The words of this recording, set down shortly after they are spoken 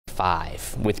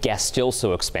5. With gas still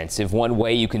so expensive, one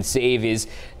way you can save is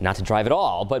not to drive at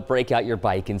all, but break out your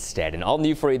bike instead. And all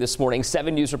new for you this morning,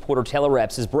 7 News reporter Taylor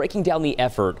Epps is breaking down the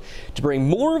effort to bring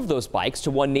more of those bikes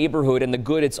to one neighborhood and the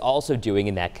good it's also doing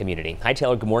in that community. Hi,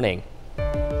 Taylor. Good morning.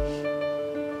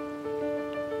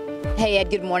 Hey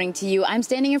Ed, good morning to you. I'm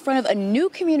standing in front of a new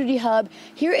community hub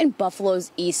here in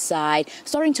Buffalo's East Side.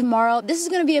 Starting tomorrow, this is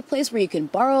going to be a place where you can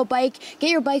borrow a bike,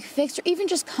 get your bike fixed, or even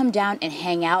just come down and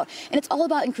hang out. And it's all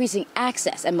about increasing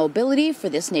access and mobility for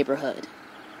this neighborhood.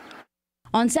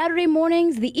 On Saturday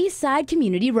mornings, the East Side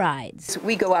Community Rides.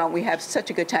 We go out and we have such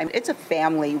a good time. It's a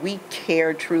family. We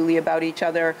care truly about each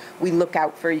other. We look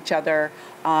out for each other.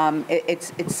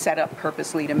 It's set up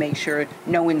purposely to make sure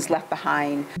no one's left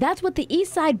behind. That's what the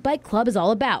East Side Bike Club is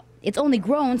all about. It's only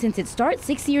grown since its start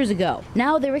 6 years ago.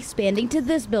 Now they're expanding to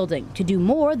this building to do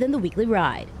more than the weekly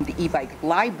ride. The e-bike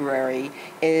library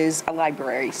is a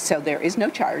library, so there is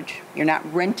no charge. You're not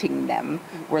renting them.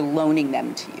 We're loaning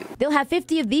them to you. They'll have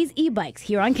 50 of these e-bikes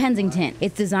here on Kensington.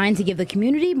 It's designed to give the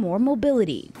community more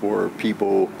mobility. For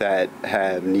people that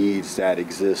have needs that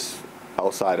exist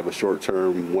outside of a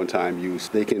short-term, one-time use,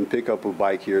 they can pick up a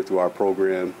bike here through our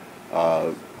program,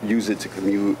 use it to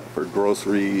commute for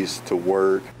groceries, to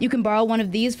work. You can borrow one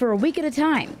of these for a week at a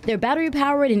time. They're battery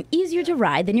powered and easier to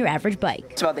ride than your average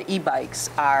bike. So the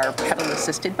e-bikes are pedal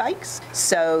assisted bikes,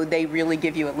 so they really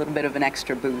give you a little bit of an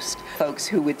extra boost. Folks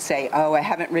who would say, oh, I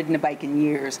haven't ridden a bike in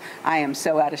years, I am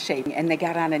so out of shape. And they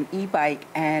got on an e-bike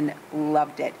and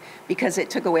loved it because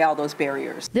it took away all those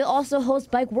barriers. They'll also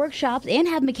host bike workshops and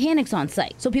have mechanics on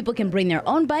site so people can bring their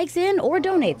own bikes in or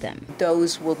donate them.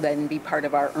 Those will then be part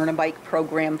of our Earn a Bike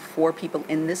program for people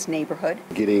in this neighborhood.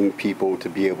 Getting people to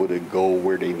be able to go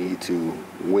where they need to,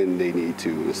 when they need to,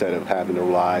 instead of having to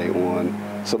rely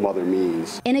on some other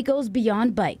means. And it goes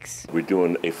beyond bikes. We're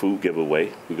doing a food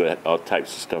giveaway. We got all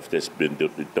types of stuff that's been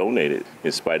donated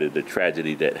in spite of the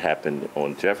tragedy that happened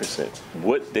on Jefferson.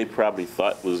 What they probably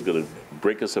thought was going to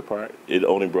break us apart, it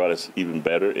only brought us even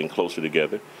better and closer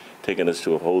together, taking us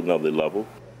to a whole nother level.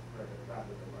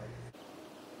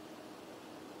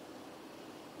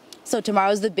 So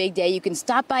tomorrow's the big day. You can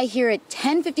stop by here at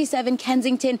 1057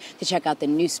 Kensington to check out the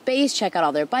new space, check out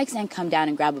all their bikes, and come down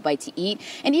and grab a bite to eat.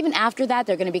 And even after that,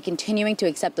 they're going to be continuing to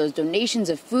accept those donations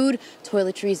of food,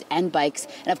 toiletries, and bikes.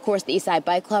 And of course, the Eastside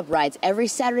Bike Club rides every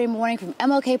Saturday morning from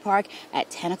MLK Park at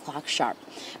 10 o'clock sharp.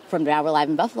 From now, we're live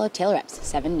in Buffalo, Taylor Epps,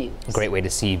 7 News. A great way to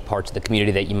see parts of the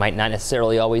community that you might not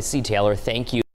necessarily always see, Taylor. Thank you.